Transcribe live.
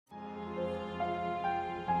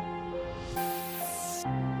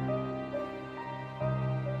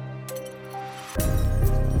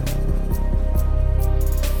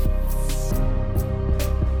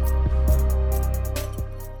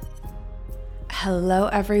Hello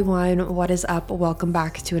everyone, what is up? Welcome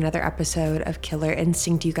back to another episode of Killer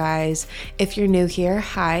Instinct, you guys. If you're new here,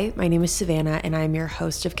 hi, my name is Savannah and I'm your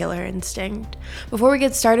host of Killer Instinct. Before we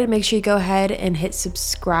get started, make sure you go ahead and hit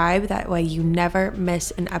subscribe, that way you never miss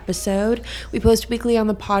an episode. We post weekly on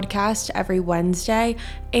the podcast every Wednesday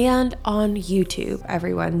and on YouTube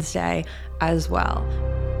every Wednesday as well.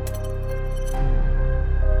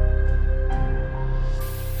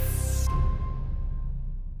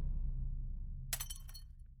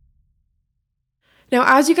 Now,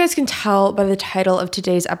 as you guys can tell by the title of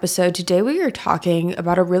today's episode, today we are talking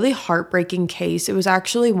about a really heartbreaking case. It was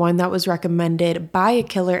actually one that was recommended by a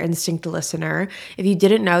Killer Instinct listener. If you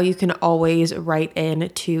didn't know, you can always write in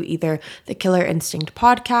to either the Killer Instinct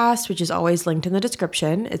podcast, which is always linked in the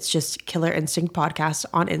description. It's just Killer Instinct Podcast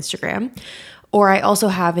on Instagram. Or I also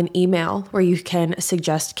have an email where you can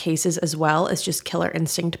suggest cases as well. It's just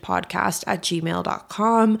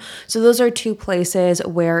killerinstinctpodcast@gmail.com. So those are two places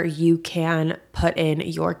where you can put in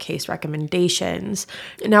your case recommendations.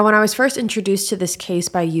 Now, when I was first introduced to this case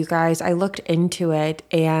by you guys, I looked into it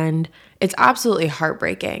and it's absolutely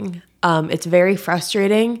heartbreaking. It's very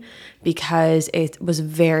frustrating because it was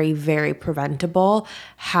very, very preventable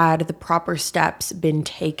had the proper steps been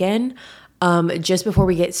taken. Just before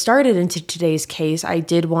we get started into today's case, I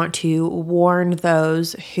did want to warn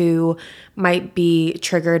those who might be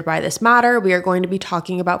triggered by this matter. We are going to be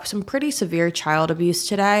talking about some pretty severe child abuse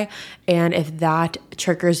today, and if that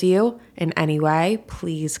triggers you in any way,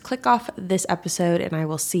 please click off this episode and I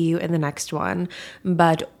will see you in the next one.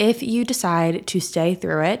 But if you decide to stay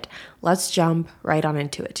through it, let's jump right on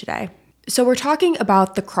into it today. So we're talking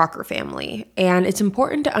about the Crocker family, and it's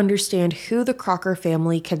important to understand who the Crocker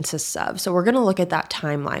family consists of. So we're going to look at that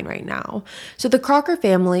timeline right now. So the Crocker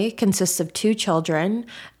family consists of two children,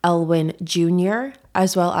 Elwin Jr.,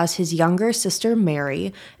 as well as his younger sister,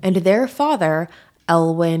 Mary, and their father,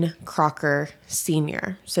 Elwin Crocker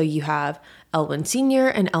Sr. So you have Elwin Sr.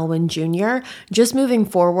 and Elwin Jr. Just moving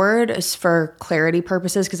forward, for clarity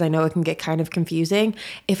purposes, because I know it can get kind of confusing,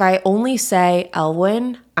 if I only say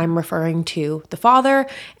Elwin, I'm referring to the father,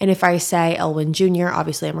 and if I say Elwin Jr.,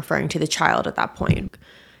 obviously I'm referring to the child at that point.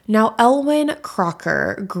 Now, Elwin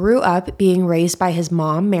Crocker grew up being raised by his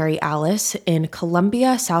mom, Mary Alice, in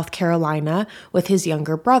Columbia, South Carolina, with his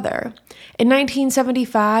younger brother. In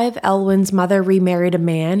 1975, Elwin's mother remarried a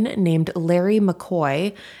man named Larry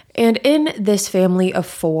McCoy, and in this family of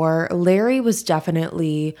four, Larry was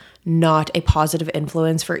definitely not a positive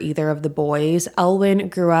influence for either of the boys. Elwin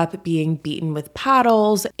grew up being beaten with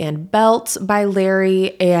paddles and belts by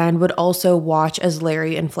Larry and would also watch as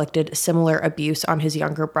Larry inflicted similar abuse on his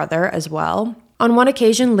younger brother as well. On one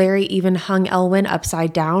occasion, Larry even hung Elwin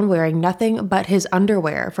upside down wearing nothing but his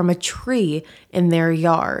underwear from a tree in their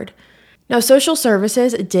yard. Now, social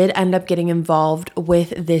services did end up getting involved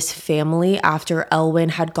with this family after Elwin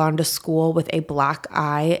had gone to school with a black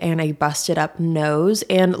eye and a busted up nose,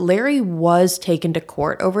 and Larry was taken to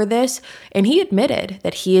court over this, and he admitted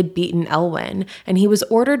that he had beaten Elwin, and he was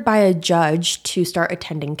ordered by a judge to start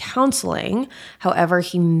attending counseling. However,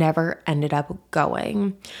 he never ended up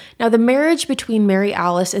going. Now, the marriage between Mary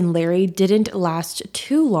Alice and Larry didn't last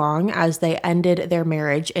too long, as they ended their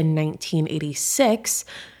marriage in 1986.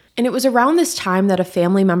 And it was around this time that a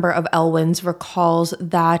family member of Elwin's recalls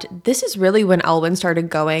that this is really when Elwin started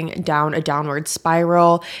going down a downward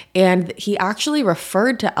spiral, and he actually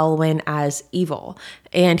referred to Elwin as evil.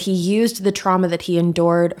 And he used the trauma that he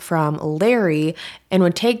endured from Larry and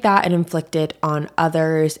would take that and inflict it on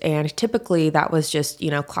others. And typically that was just,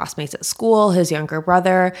 classmates at school, his younger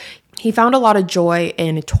brother. He found a lot of joy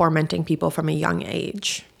in tormenting people from a young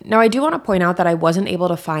age. Now, I do want to point out that I wasn't able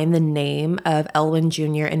to find the name of Elwin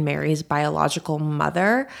Jr. and Mary's biological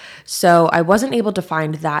mother, so I wasn't able to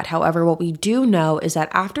find that. However, what we do know is that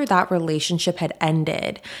after that relationship had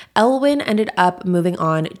ended, Elwin ended up moving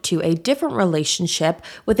on to a different relationship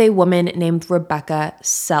with a woman named Rebecca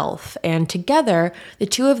Self, and together, the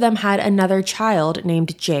two of them had another child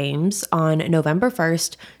named James on November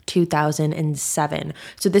 1st, 2007.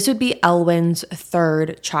 So this would be Elwin's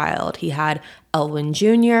third child. He had Elwin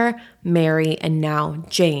Jr., Mary, and now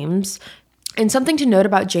James. And something to note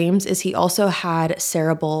about James is he also had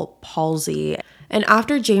cerebral palsy. And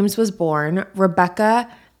after James was born, Rebecca,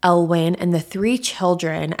 Elwin, and the three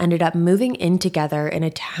children ended up moving in together in a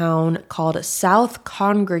town called South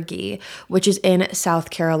Congregate, which is in South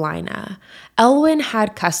Carolina. Elwin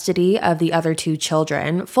had custody of the other two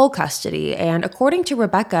children, full custody, and according to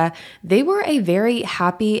Rebecca, they were a very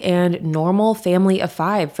happy and normal family of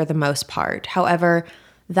five for the most part. However,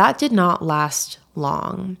 that did not last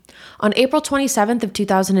long. On April 27th of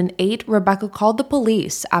 2008, Rebecca called the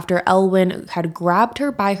police after Elwyn had grabbed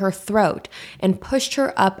her by her throat and pushed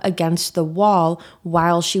her up against the wall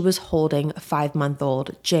while she was holding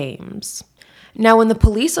 5-month-old James. Now, when the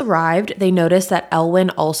police arrived, they noticed that Elwyn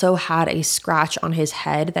also had a scratch on his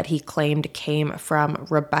head that he claimed came from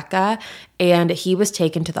Rebecca, and he was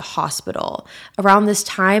taken to the hospital. Around this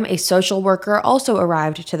time, a social worker also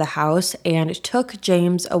arrived to the house and took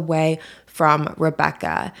James away from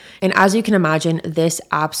Rebecca. And as you can imagine, this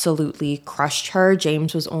absolutely crushed her.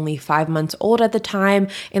 James was only 5 months old at the time,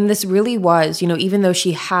 and this really was, even though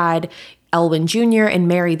she had Elwyn Jr. and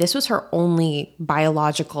Mary, this was her only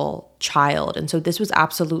biological child. And so this was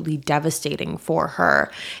absolutely devastating for her.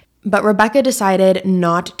 But Rebecca decided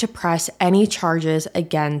not to press any charges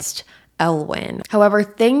against Elwyn. However,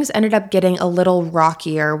 things ended up getting a little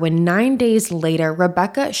rockier when 9 days later,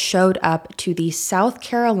 Rebecca showed up to the South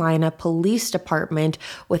Carolina Police Department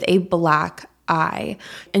with a black eye.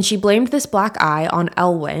 And she blamed this black eye on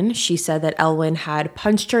Elwyn. She said that Elwyn had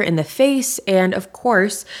punched her in the face. And of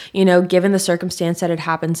course, given the circumstance that had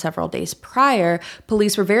happened several days prior,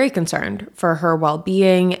 police were very concerned for her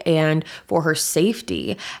well-being and for her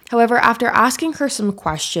safety. However, after asking her some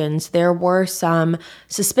questions, there were some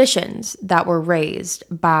suspicions that were raised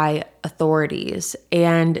by authorities,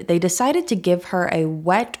 and they decided to give her a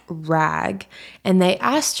wet rag, and they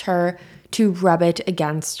asked her to rub it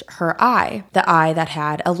against her eye, the eye that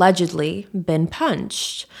had allegedly been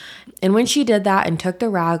punched. And when she did that and took the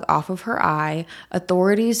rag off of her eye,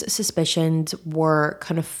 authorities' suspicions were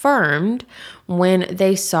confirmed when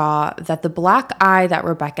they saw that the black eye that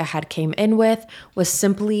Rebecca had came in with was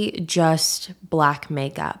simply just black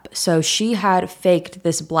makeup. So she had faked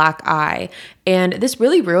this black eye, and this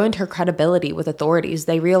really ruined her credibility with authorities.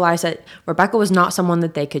 They realized that Rebecca was not someone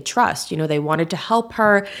that they could trust. They wanted to help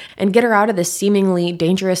her and get her out of this seemingly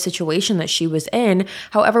dangerous situation that she was in.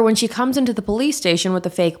 However, when she comes into the police station with a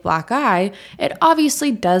fake black eye, it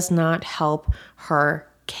obviously does not help her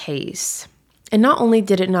case. And not only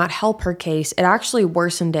did it not help her case, it actually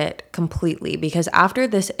worsened it completely, because after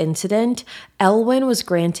this incident, Elwyn was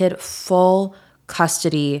granted full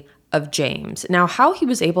custody of James. Now, how he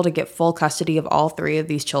was able to get full custody of all three of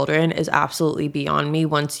these children is absolutely beyond me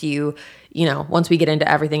once we get into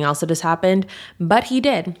everything else that has happened. But he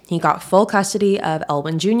did. He got full custody of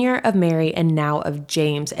Elwyn Jr., of Mary, and now of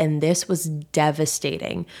James. And this was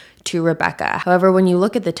devastating to Rebecca. However, when you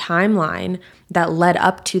look at the timeline that led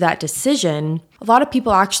up to that decision, a lot of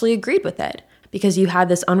people actually agreed with it, because you had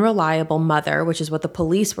this unreliable mother, which is what the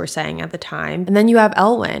police were saying at the time. And then you have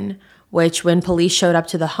Elwyn, which when police showed up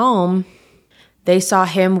to the home, they saw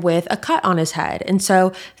him with a cut on his head. And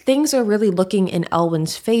so things are really looking in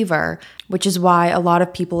Elwyn's favor, which is why a lot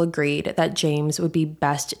of people agreed that James would be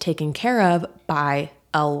best taken care of by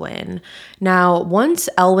Elwyn. Now, once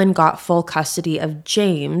Elwyn got full custody of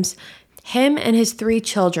James, him and his 3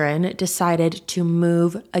 children decided to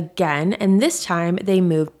move again, and this time they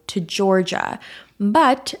moved to Georgia.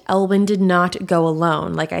 But Elwyn did not go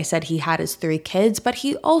alone. Like I said, he had his 3 kids, but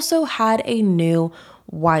he also had a new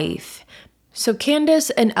wife. So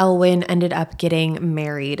Candace and Elwyn ended up getting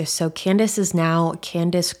married. So Candace is now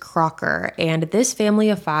Candace Crocker, and this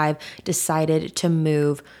family of 5 decided to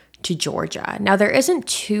move to Georgia. Now, there isn't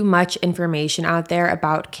too much information out there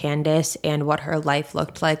about Candace and what her life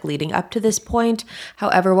looked like leading up to this point.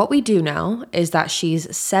 However, what we do know is that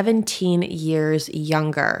she's 17 years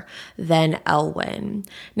younger than Elwyn.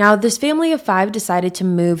 Now, this family of 5 decided to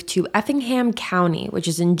move to Effingham County, which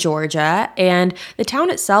is in Georgia, and the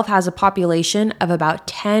town itself has a population of about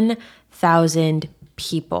 10,000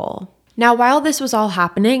 people. Now, while this was all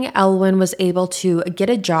happening, Elwyn was able to get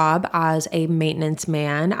a job as a maintenance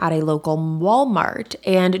man at a local Walmart.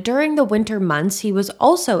 And during the winter months, he was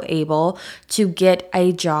also able to get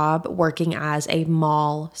a job working as a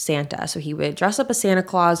mall Santa. So he would dress up as Santa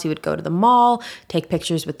Claus, he would go to the mall, take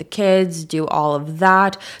pictures with the kids, do all of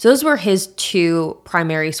that. So those were his 2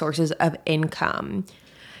 primary sources of income.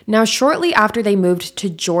 Now, shortly after they moved to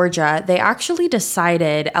Georgia, they actually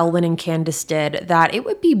decided, Elwyn and Candace did, that it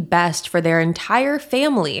would be best for their entire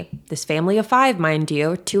family, this family of 5, mind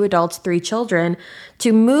you, 2 adults, 3 children,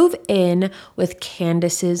 to move in with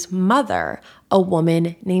Candace's mother, a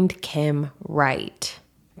woman named Kim Wright.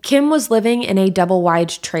 Kim was living in a double-wide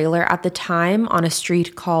trailer at the time on a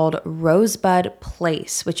street called Rosebud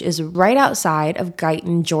Place, which is right outside of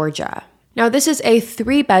Guyton, Georgia. Now, this is a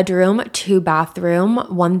 3-bedroom, 2-bathroom,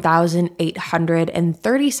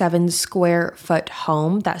 1,837 square foot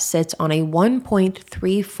home that sits on a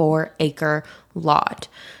 1.34 acre lot.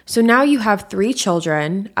 So now you have 3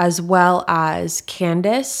 children, as well as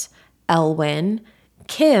Candace, Elwyn,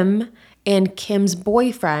 Kim and Kim's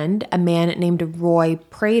boyfriend, a man named Roy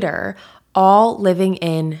Prater, all living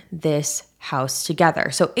in this house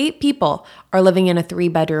together. So 8 people are living in a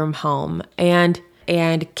 3-bedroom home. And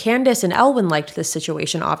Candace and Elwyn liked this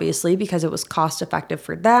situation, obviously, because it was cost effective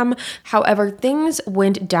for them. However, things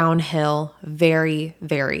went downhill very,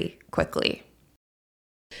 very quickly.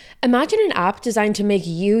 Imagine an app designed to make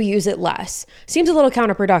you use it less. Seems a little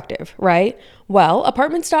counterproductive, right? Well,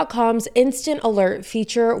 Apartments.com's instant alert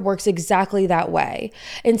feature works exactly that way.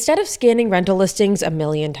 Instead of scanning rental listings a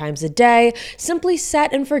million times a day, simply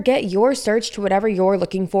set and forget your search to whatever you're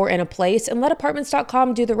looking for in a place and let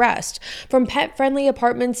Apartments.com do the rest. From pet-friendly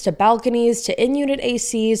apartments to balconies to in-unit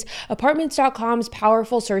ACs, Apartments.com's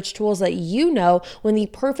powerful search tools let you know when the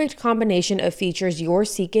perfect combination of features you're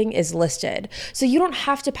seeking is listed. So you don't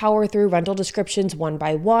have to power through rental descriptions one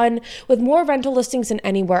by one. With more rental listings than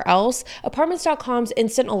anywhere else, Apartments.com's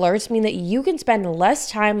instant alerts mean that you can spend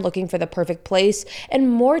less time looking for the perfect place and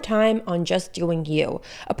more time on just doing you.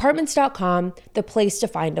 Apartments.com, the place to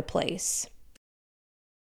find a place.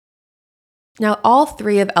 Now, all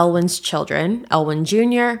 3 of Elwyn's children, Elwyn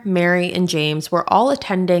Jr., Mary, and James, were all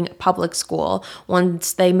attending public school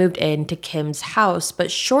once they moved into Kim's house.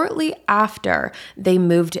 But shortly after they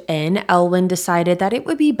moved in, Elwyn decided that it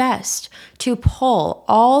would be best to pull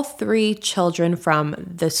all 3 children from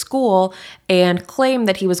the school and claim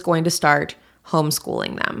that he was going to start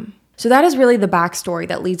homeschooling them. So that is really the backstory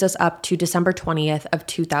that leads us up to December 20th of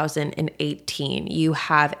 2018. You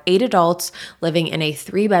have 8 adults living in a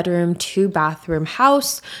 3-bedroom, 2-bathroom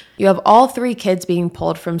house. You have all 3 kids being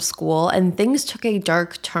pulled from school, and things took a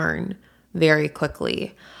dark turn very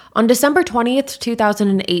quickly. On December 20th,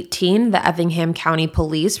 2018, the Effingham County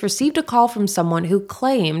Police received a call from someone who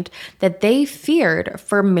claimed that they feared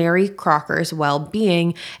for Mary Crocker's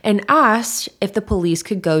well-being and asked if the police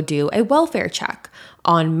could go do a welfare check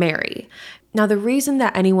on Mary. Now, the reason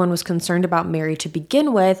that anyone was concerned about Mary to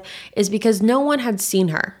begin with is because no one had seen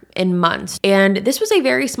her in months. And this was a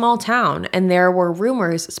very small town, and there were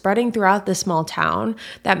rumors spreading throughout the small town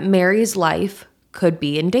that Mary's life could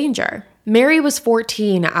be in danger. Mary was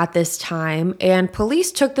 14 at this time, and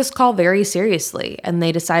police took this call very seriously, and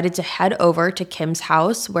they decided to head over to Kim's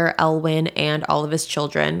house where Elwyn and all of his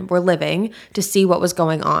children were living to see what was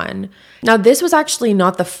going on. Now, this was actually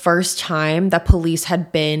not the first time that police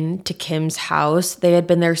had been to Kim's house. They had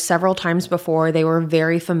been there several times before. They were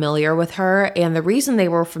very familiar with her, and the reason they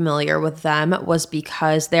were familiar with them was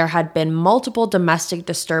because there had been multiple domestic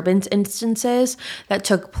disturbance instances that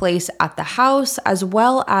took place at the house, as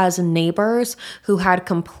well as neighbors who had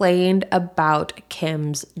complained about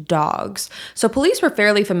Kim's dogs. So police were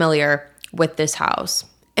fairly familiar with this house.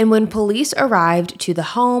 And when police arrived to the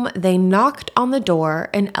home, they knocked on the door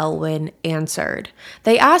and Elwyn answered.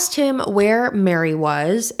 They asked him where Mary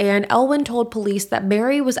was, and Elwyn told police that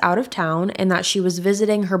Mary was out of town and that she was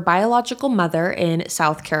visiting her biological mother in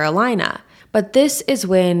South Carolina. But this is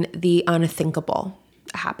when the unthinkable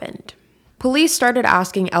happened. Police started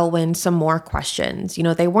asking Elwyn some more questions.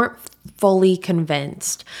 They weren't fully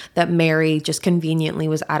convinced that Mary just conveniently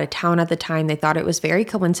was out of town at the time. They thought it was very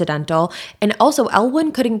coincidental. And also,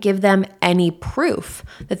 Elwyn couldn't give them any proof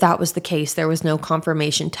that that was the case. There was no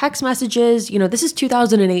confirmation text messages. This is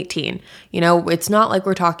 2018. It's not like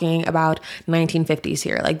we're talking about 1950s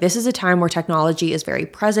here. Like, this is a time where technology is very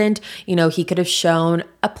present. He could have shown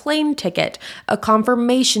a plane ticket, a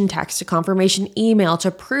confirmation text, a confirmation email to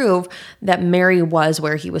prove that Mary was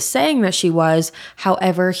where he was saying that she was.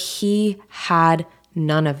 However, he had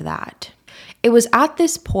none of that. It was at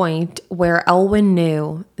this point where Elwyn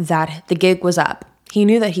knew that the gig was up. He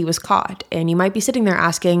knew that he was caught, and you might be sitting there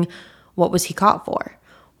asking, what was he caught for?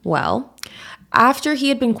 Well, after he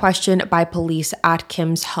had been questioned by police at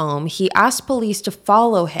Kim's home, he asked police to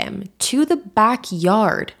follow him to the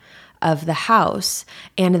backyard of the house,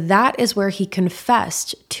 and that is where he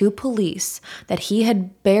confessed to police that he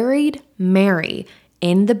had buried Mary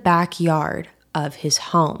in the backyard of his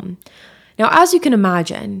home. Now, as you can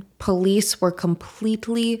imagine, police were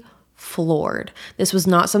completely floored. This was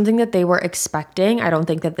not something that they were expecting. I don't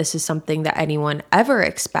think that this is something that anyone ever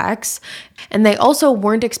expects. And they also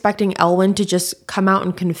weren't expecting Elwyn to just come out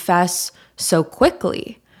and confess so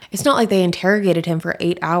quickly. It's not like they interrogated him for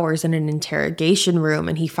 8 hours in an interrogation room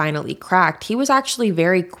and he finally cracked. He was actually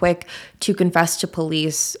very quick to confess to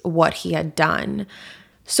police what he had done.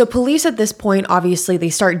 So police at this point, obviously, they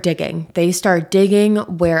start digging. They start digging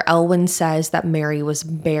where Elwyn says that Mary was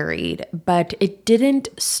buried, but it didn't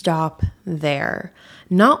stop there.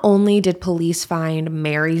 Not only did police find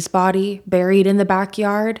Mary's body buried in the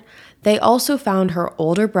backyard, they also found her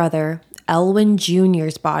older brother, Elwyn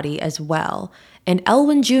Jr.'s body as well. And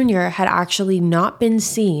Elwyn Jr. had actually not been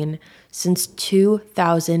seen since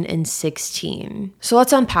 2016. So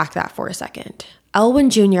let's unpack that for a second. Elwyn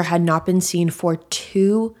Jr. had not been seen for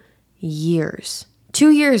 2 years. 2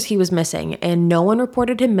 years he was missing, and no one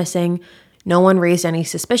reported him missing. No one raised any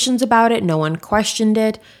suspicions about it. No one questioned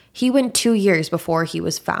it. He went 2 years before he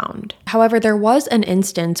was found. However, there was an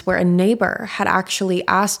instance where a neighbor had actually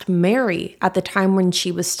asked Mary at the time when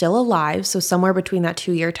she was still alive, so somewhere between that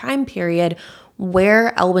 2-year time period,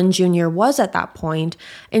 where Elwyn Jr. was at that point,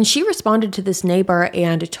 and she responded to this neighbor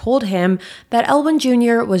and told him that Elwyn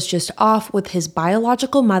Jr. was just off with his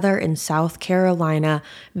biological mother in South Carolina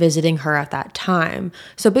visiting her at that time.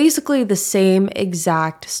 So basically the same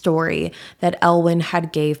exact story that Elwyn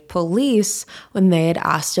had gave police when they had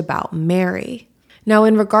asked about Mary. Now,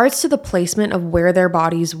 in regards to the placement of where their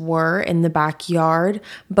bodies were in the backyard,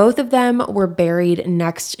 both of them were buried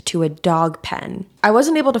next to a dog pen. I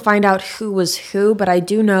wasn't able to find out who was who, but I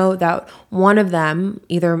do know that one of them,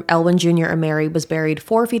 either Elwyn Jr. or Mary, was buried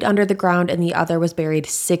 4 feet under the ground and the other was buried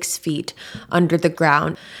 6 feet under the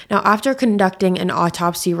ground. Now, after conducting an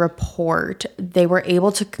autopsy report, they were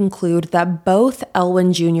able to conclude that both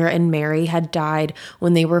Elwyn Jr. and Mary had died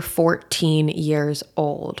when they were 14 years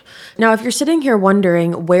old. Now, if you're sitting here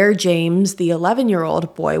wondering where James, the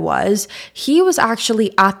 11-year-old boy, was, he was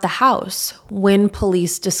actually at the house when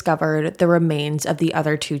police discovered the remains of the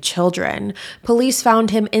other 2 children. Police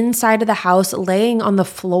found him inside of the house laying on the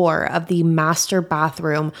floor of the master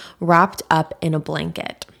bathroom, wrapped up in a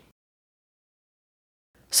blanket.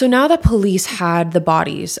 So now that police had the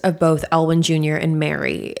bodies of both Elwyn Jr. and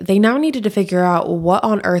Mary, they now needed to figure out what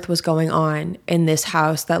on earth was going on in this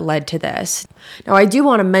house that led to this. Now, I do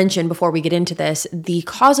want to mention before we get into this, the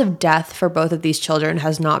cause of death for both of these children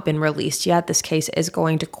has not been released yet. This case is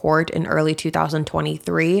going to court in early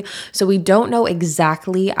 2023. So we don't know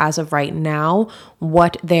exactly as of right now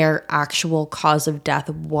what their actual cause of death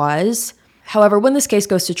was. However, when this case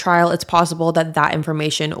goes to trial, it's possible that that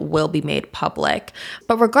information will be made public.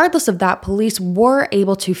 But regardless of that, police were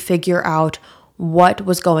able to figure out what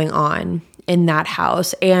was going on in that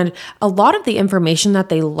house. And a lot of the information that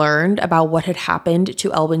they learned about what had happened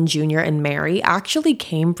to Elwyn Jr. and Mary actually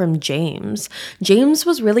came from James. James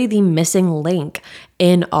was really the missing link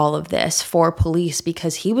in all of this for police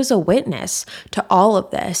because he was a witness to all of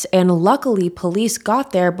this. And luckily, police got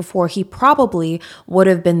there before he probably would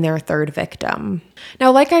have been their third victim.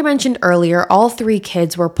 Now, like I mentioned earlier, all 3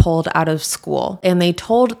 kids were pulled out of school and they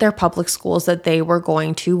told their public schools that they were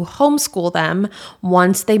going to homeschool them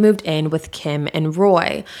once they moved in with Kim and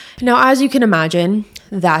Roy. Now, as you can imagine,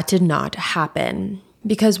 that did not happen.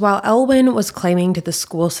 Because while Elwyn was claiming to the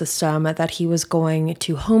school system that he was going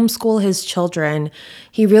to homeschool his children,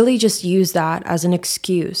 he really just used that as an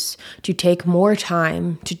excuse to take more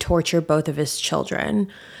time to torture both of his children.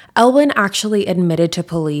 Elwyn actually admitted to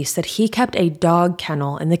police that he kept a dog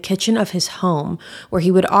kennel in the kitchen of his home where he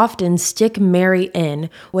would often stick Mary in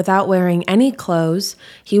without wearing any clothes.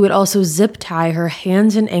 He would also zip tie her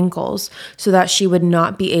hands and ankles so that she would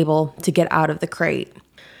not be able to get out of the crate.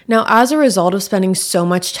 Now, as a result of spending so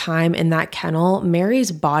much time in that kennel,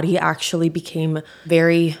 Mary's body actually became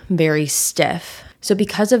very, very stiff. So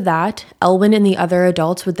because of that, Elwyn and the other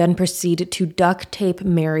adults would then proceed to duct tape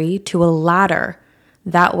Mary to a ladder.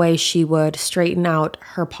 That way she would straighten out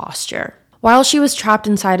her posture. While she was trapped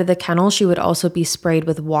inside of the kennel, she would also be sprayed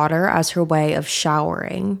with water as her way of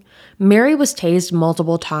showering. Mary was tased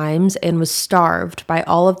multiple times and was starved by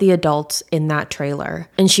all of the adults in that trailer.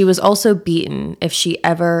 And she was also beaten if she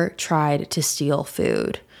ever tried to steal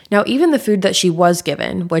food. Now, even the food that she was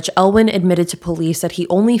given, which Elwyn admitted to police that he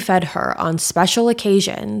only fed her on special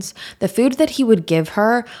occasions, the food that he would give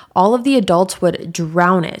her, all of the adults would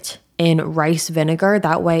drown it in rice vinegar.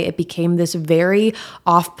 That way it became this very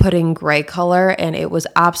off-putting gray color and it was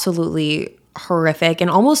absolutely horrific and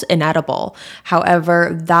almost inedible.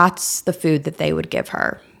 However, that's the food that they would give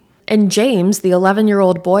her. And James, the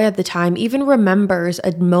 11-year-old boy at the time, even remembers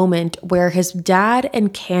a moment where his dad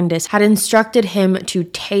and Candace had instructed him to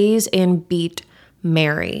tase and beat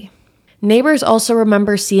Mary. Neighbors also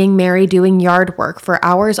remember seeing Mary doing yard work for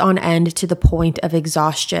hours on end to the point of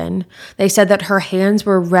exhaustion. They said that her hands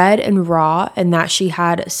were red and raw and that she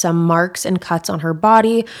had some marks and cuts on her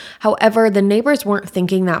body. However, the neighbors weren't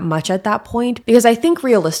thinking that much at that point because I think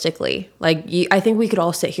realistically, I think we could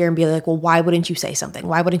all sit here and be like, well, why wouldn't you say something?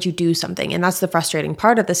 Why wouldn't you do something? And that's the frustrating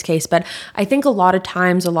part of this case. But I think a lot of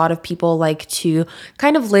times, a lot of people like to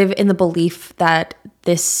kind of live in the belief that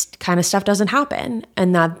this kind of stuff doesn't happen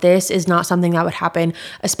and that this is not something that would happen,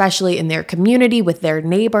 especially in their community with their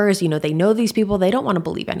neighbors. You know, they know these people. They don't want to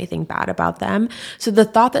believe anything bad about them. So the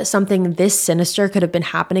thought that something this sinister could have been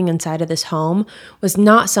happening inside of this home was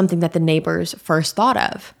not something that the neighbors first thought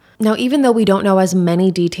of. Now, even though we don't know as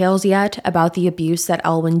many details yet about the abuse that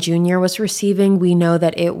Elwyn Jr. was receiving, we know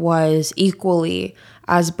that it was equally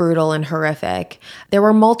as brutal and horrific. There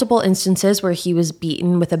were multiple instances where he was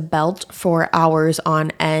beaten with a belt for hours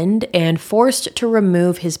on end and forced to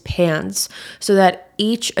remove his pants so that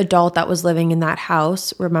each adult that was living in that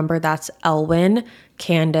house, remember that's Elwyn,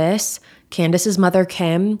 Candace's mother,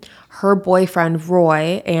 Kim, her boyfriend,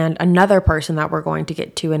 Roy, and another person that we're going to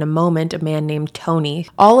get to in a moment, a man named Tony.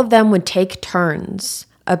 All of them would take turns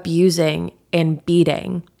abusing and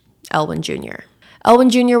beating Elwyn Jr.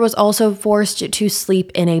 Elwyn Jr. was also forced to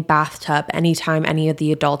sleep in a bathtub anytime any of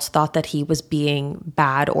the adults thought that he was being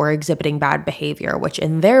bad or exhibiting bad behavior, which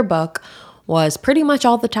in their book was pretty much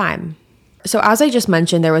all the time. So as I just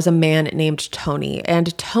mentioned, there was a man named Tony,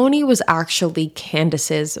 and Tony was actually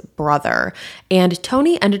Candace's brother. And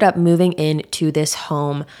Tony ended up moving into this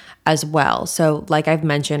home as well. So like I've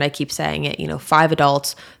mentioned, I keep saying it, 5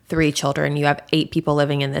 adults, 3 children, you have 8 people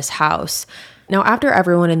living in this house. Now, after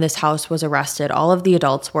everyone in this house was arrested, all of the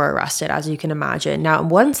adults were arrested, as you can imagine. Now,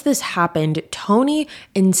 once this happened, Tony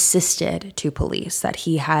insisted to police that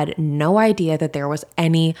he had no idea that there was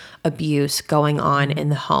any abuse going on in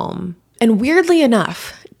the home. And weirdly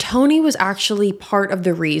enough, Tony was actually part of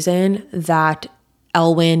the reason that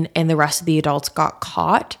Elwyn and the rest of the adults got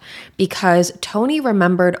caught, because Tony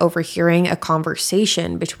remembered overhearing a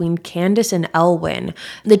conversation between Candace and Elwyn.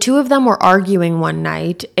 The two of them were arguing one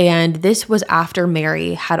night, and this was after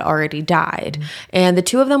Mary had already died. And the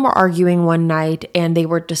two of them were arguing one night, and they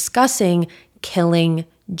were discussing killing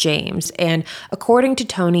James. And according to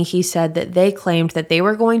Tony, he said that they claimed that they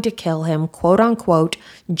were going to kill him, quote unquote,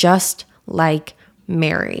 just like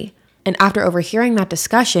Mary. And after overhearing that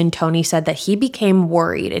discussion, Tony said that he became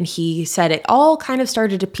worried, and he said it all kind of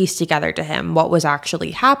started to piece together to him what was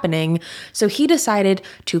actually happening. So he decided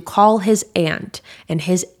to call his aunt, and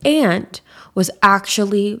his aunt was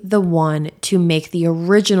actually the one to make the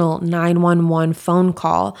original 911 phone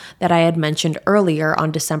call that I had mentioned earlier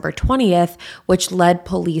on December 20th, which led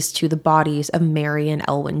police to the bodies of Mary and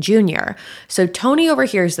Elwyn Jr. So Tony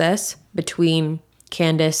overhears this between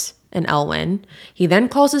Candace and Elwyn. He then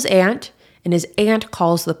calls his aunt, and his aunt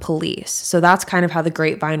calls the police. So that's kind of how the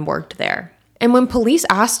grapevine worked there. And when police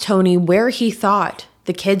asked Tony where he thought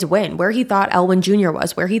the kids went, where he thought Elwyn Jr.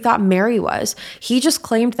 was, where he thought Mary was, he just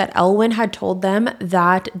claimed that Elwyn had told them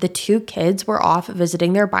that the 2 kids were off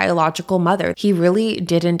visiting their biological mother. He really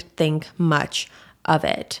didn't think much of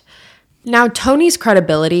it. Now, Tony's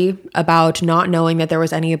credibility about not knowing that there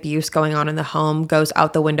was any abuse going on in the home goes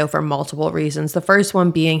out the window for multiple reasons. The first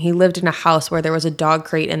one being he lived in a house where there was a dog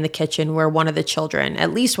crate in the kitchen where one of the children,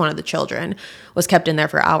 at least one of the children, was kept in there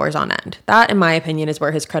for hours on end. That, in my opinion, is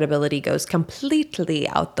where his credibility goes completely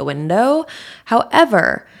out the window.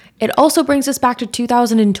 However, it also brings us back to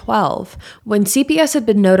 2012, when CPS had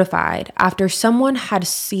been notified after someone had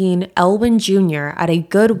seen Elwyn Jr. at a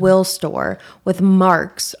Goodwill store with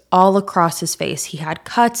marks all across his face. He had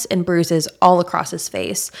cuts and bruises all across his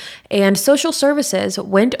face. And social services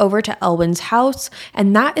went over to Elwyn's house,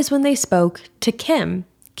 and that is when they spoke to Kim,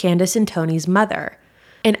 Candace and Tony's mother.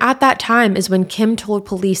 And at that time is when Kim told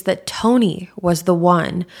police that Tony was the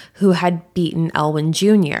one who had beaten Elwyn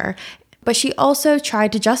Jr., but she also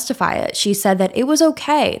tried to justify it. She said that it was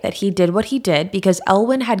okay that he did what he did because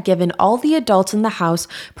Elwyn had given all the adults in the house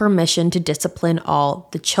permission to discipline all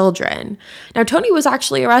the children. Now, Tony was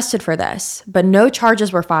actually arrested for this, but no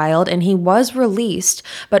charges were filed, and he was released,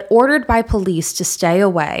 but ordered by police to stay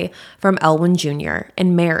away from Elwyn Jr.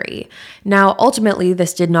 and Mary. Now, ultimately,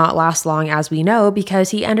 this did not last long, as we know,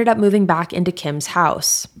 because he ended up moving back into Kim's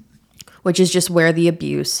house, which is just where the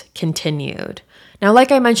abuse continued. Now,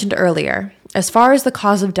 like I mentioned earlier, as far as the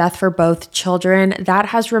cause of death for both children, that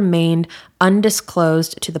has remained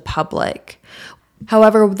undisclosed to the public.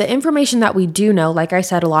 However, the information that we do know, like I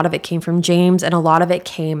said, a lot of it came from James and a lot of it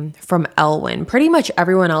came from Elwyn. Pretty much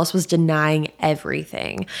everyone else was denying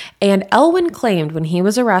everything. And Elwyn claimed when he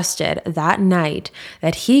was arrested that night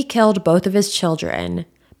that he killed both of his children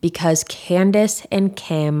because Candace and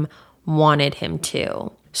Kim wanted him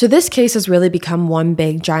to. So this case has really become one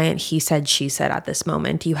big giant he said, she said at this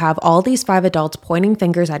moment. You have all these 5 adults pointing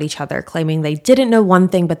fingers at each other, claiming they didn't know one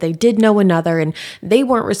thing, but they did know another, and they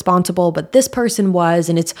weren't responsible, but this person was,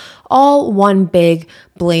 and it's all one big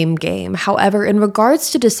blame game. However, in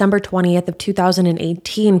regards to December 20th of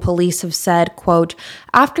 2018, police have said, quote,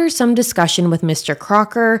 after some discussion with Mr.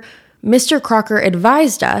 Crocker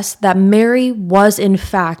advised us that Mary was in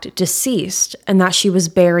fact deceased and that she was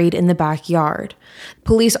buried in the backyard.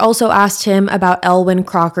 Police also asked him about Elwyn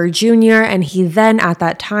Crocker Jr., and he then at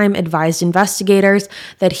that time advised investigators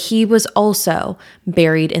that he was also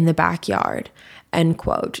buried in the backyard. End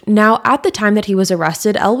quote. Now, at the time that he was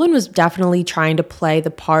arrested, Elwyn was definitely trying to play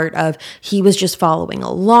the part of he was just following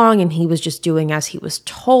along and he was just doing as he was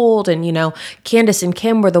told. And, Candace and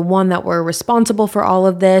Kim were the one that were responsible for all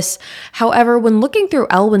of this. However, when looking through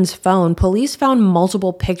Elwyn's phone, police found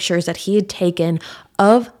multiple pictures that he had taken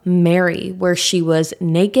of Mary, where she was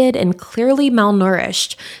naked and clearly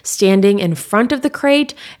malnourished, standing in front of the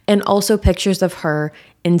crate, and also pictures of her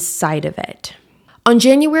inside of it. On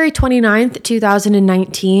January 29th,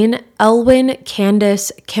 2019, Elwyn,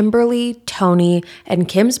 Candace, Kimberly, Tony, and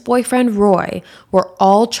Kim's boyfriend Roy were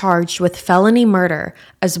all charged with felony murder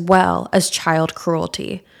as well as child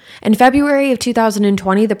cruelty. In February of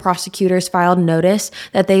 2020, the prosecutors filed notice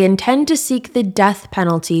that they intend to seek the death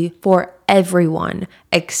penalty for everyone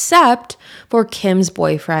except for Kim's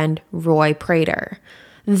boyfriend, Roy Prater.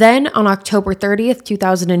 Then, on October 30th,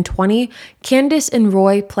 2020, Candace and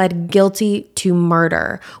Roy pled guilty to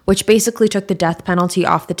murder, which basically took the death penalty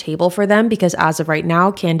off the table for them because as of right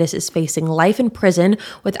now, Candace is facing life in prison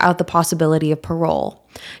without the possibility of parole.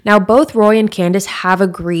 Now, both Roy and Candace have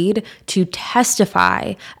agreed to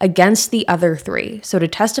testify against the other 3. So to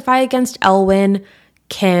testify against Elwyn,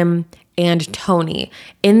 Kim, and Tony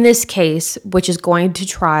in this case, which is going to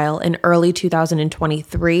trial in early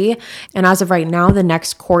 2023. And as of right now, the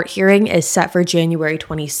next court hearing is set for January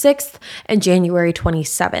 26th and January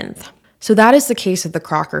 27th. So that is the case of the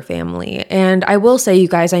Crocker family. And I will say, you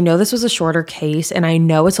guys, I know this was a shorter case and I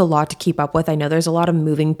know it's a lot to keep up with. I know there's a lot of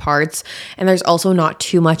moving parts and there's also not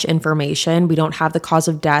too much information. We don't have the cause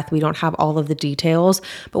of death. We don't have all of the details.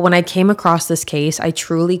 But when I came across this case, I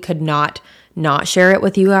truly could not share it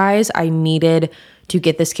with you guys. I needed to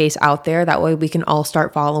get this case out there. That way we can all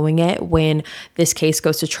start following it when this case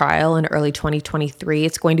goes to trial in early 2023.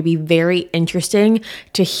 It's going to be very interesting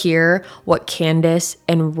to hear what Candace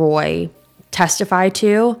and Roy testify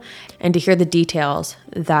to and to hear the details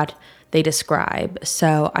that they describe.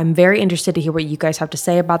 So I'm very interested to hear what you guys have to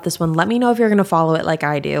say about this one. Let me know if you're going to follow it like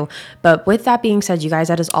I do. But with that being said, you guys,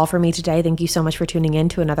 that is all for me today. Thank you so much for tuning in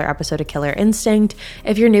to another episode of Killer Instinct.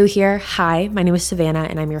 If you're new here, hi, my name is Savannah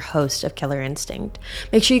and I'm your host of Killer Instinct.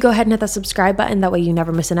 Make sure you go ahead and hit that subscribe button. That way you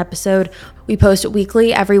never miss an episode. We post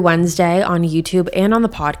weekly every Wednesday on YouTube and on the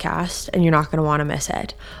podcast, and you're not going to want to miss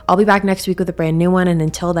it. I'll be back next week with a brand new one. And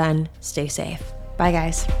until then, stay safe. Bye,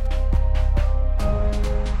 guys.